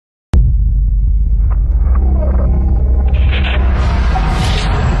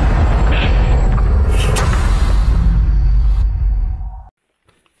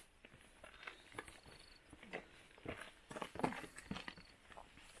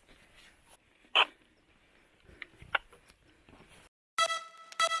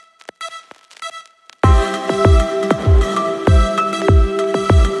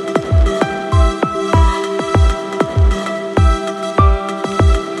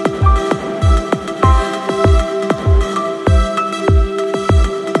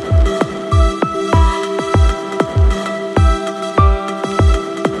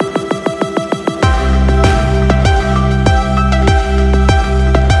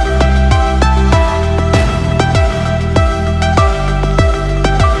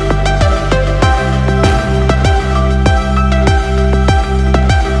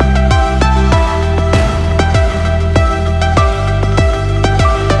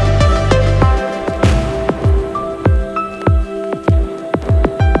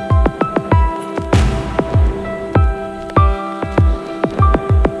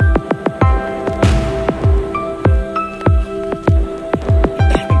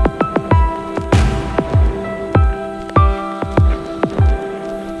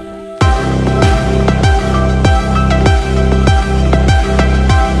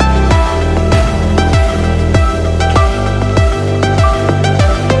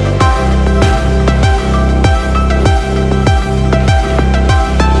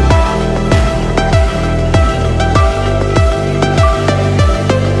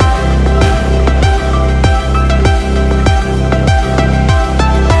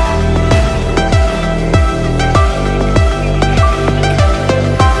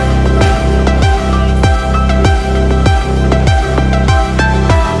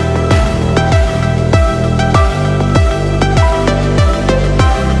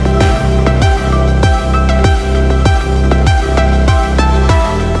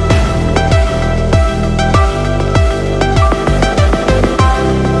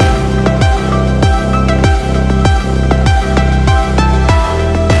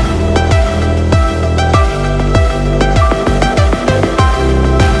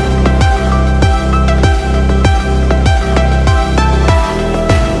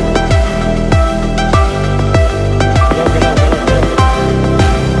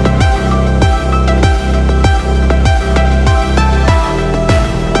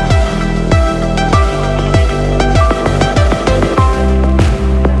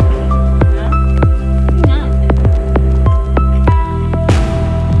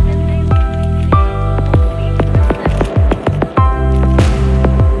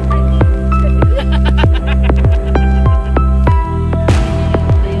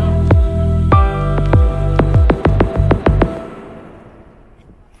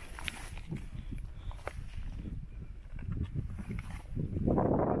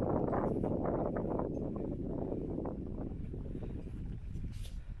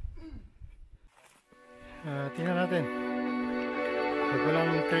Pag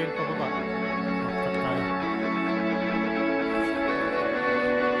walang trail pa baba, makkat tayo.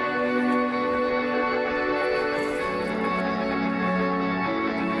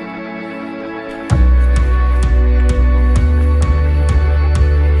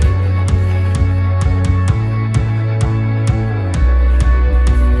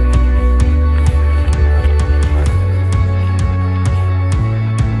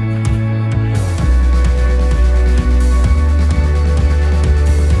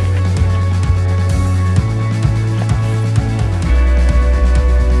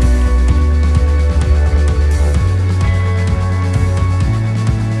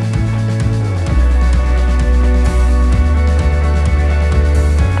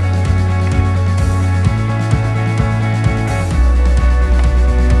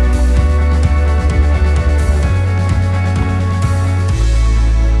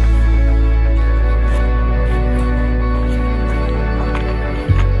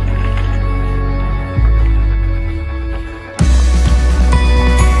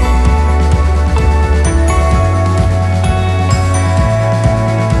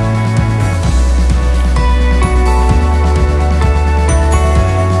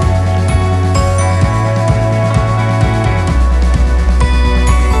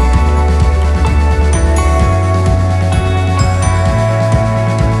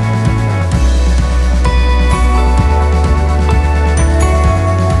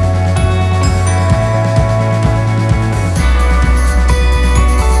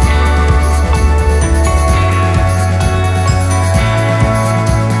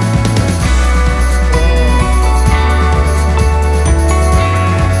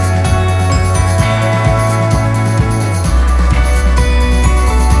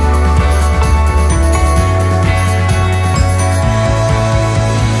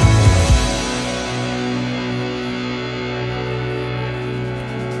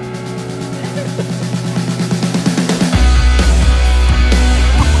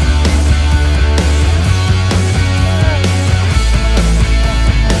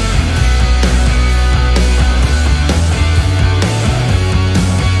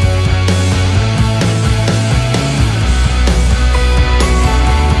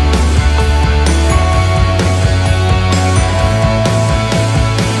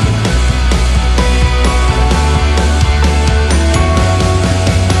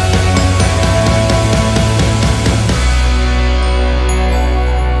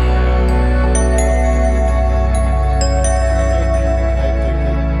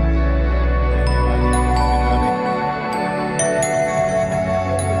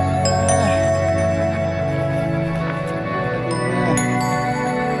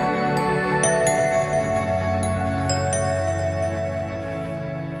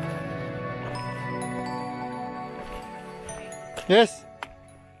 Yes.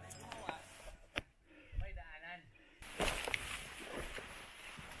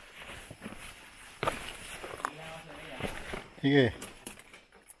 Sige.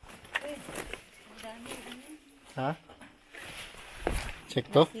 Ha? Check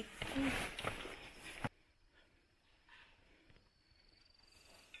to.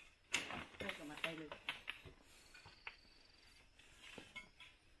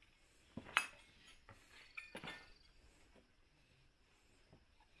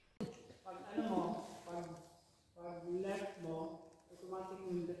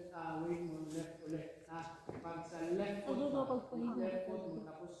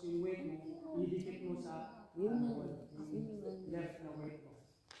 Tapos yung weight mo, idikit mo sa left na weight mo.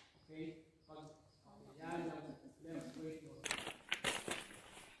 Okay? Pag yan ang left weight mo.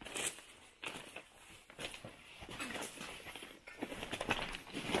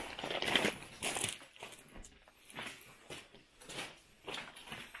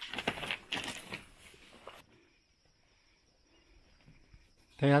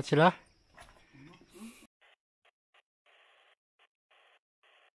 Tingnan sila.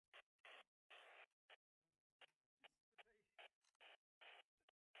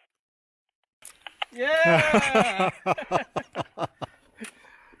 Yeah!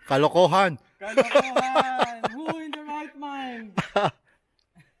 Kalokohan. Kalokohan! Who in the right mind?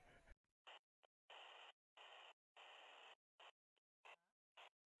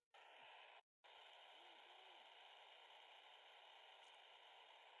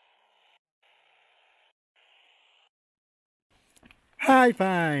 High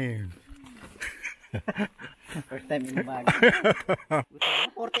five. First time in the bag.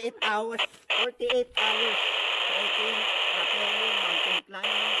 48 hours. 48 hours. Trekking, rappelling, mountain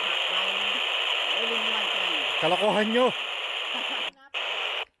climbing, rock climbing, all in one time. Kalokohan nyo.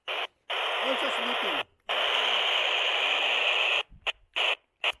 Also sleeping.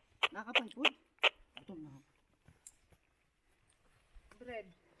 food. Gutom na ako. Bread.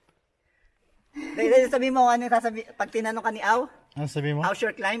 Dahil sabi mo, ano sasabi, pag tinanong ka ni Aw, Ano sabi mo? how's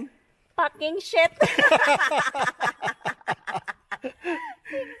your climb? Fucking shit.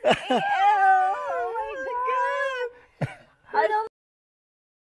 Oh my God. Ano?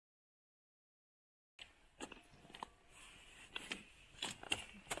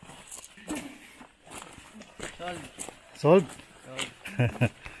 Solve?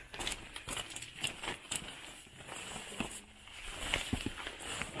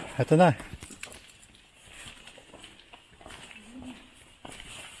 Ito na.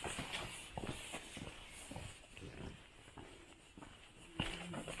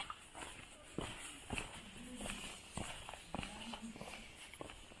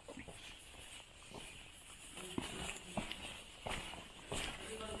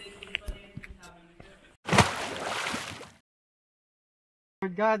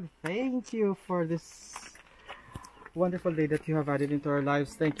 Lord God, thank you for this wonderful day that you have added into our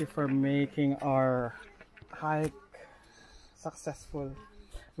lives. Thank you for making our hike successful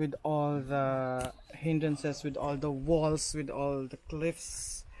with all the hindrances, with all the walls, with all the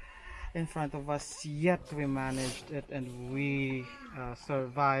cliffs in front of us. Yet we managed it and we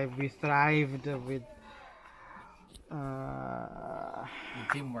survived, we thrived with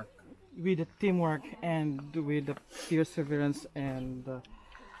Teamwork. with the teamwork and with the perseverance and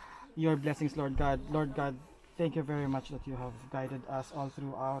your blessings, Lord God. Lord God, thank you very much that you have guided us all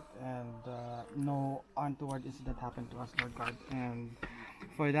throughout and no untoward incident happened to us, Lord God. And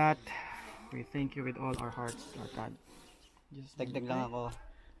for that, we thank you with all our hearts, Lord God. Just Dagdag lang ako.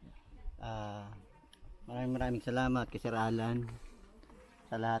 Maraming salamat kay Sir Alan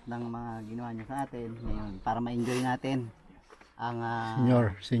sa lahat ng mga ginawa niya sa atin ngayon para ma-enjoy natin ang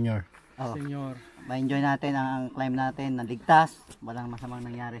Senior. Senyor. ma-enjoy natin ang climb natin na ligtas, walang masamang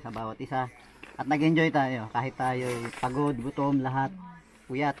nangyari sa bawat isa at nag-enjoy tayo kahit tayo pagod, gutom, lahat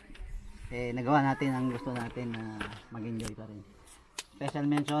puyat, nagawa natin ang gusto natin na mag-enjoy pa rin. Special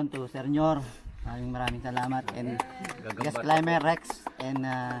mention to Sir Nyor, maraming salamat, and guest climber Rex and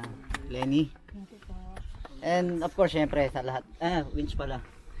Lenny, and of course syempre sa lahat winch pala,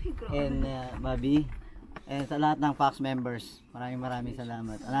 and Bobby, and sa lahat ng Fox members, maraming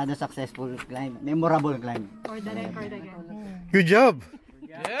salamat. Another successful climb, memorable climb. For the record again. Good job!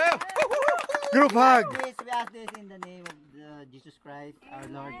 Yeah! Group hug! We ask this in the name of Jesus Christ, our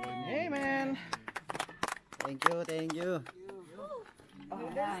Lord. Amen. Thank you.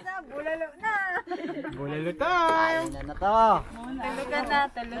 Bulalo na. Bulalo time. Ayun na to. Tulugan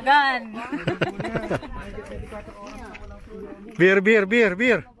na, tulugan. Beer!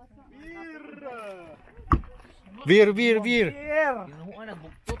 Ginuhuan ang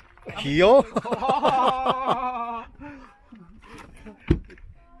buktot. Yo!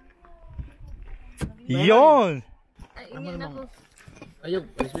 Yon! Ay, ingin ako. Ayaw,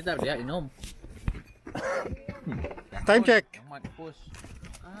 hospital dia inom. Time check! Push.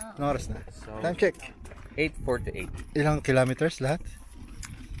 Anong oras na? Time check. 8:48. Ilang kilometers lahat?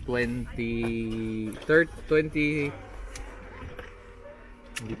 20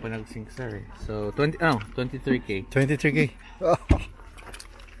 hindi pa nag-sync sir eh. So 23k. 23k. Oh.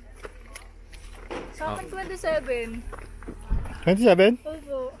 Sa akin 27. 27?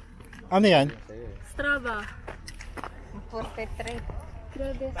 Opo. Ano yan? Strava. 43.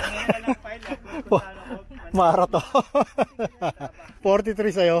 Grabe. Marathon.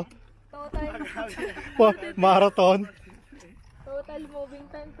 43 sa'yo. Total. Marathon. Total moving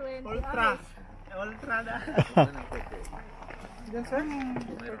time 20 Ultra. hours. Ultra na. Yan sir.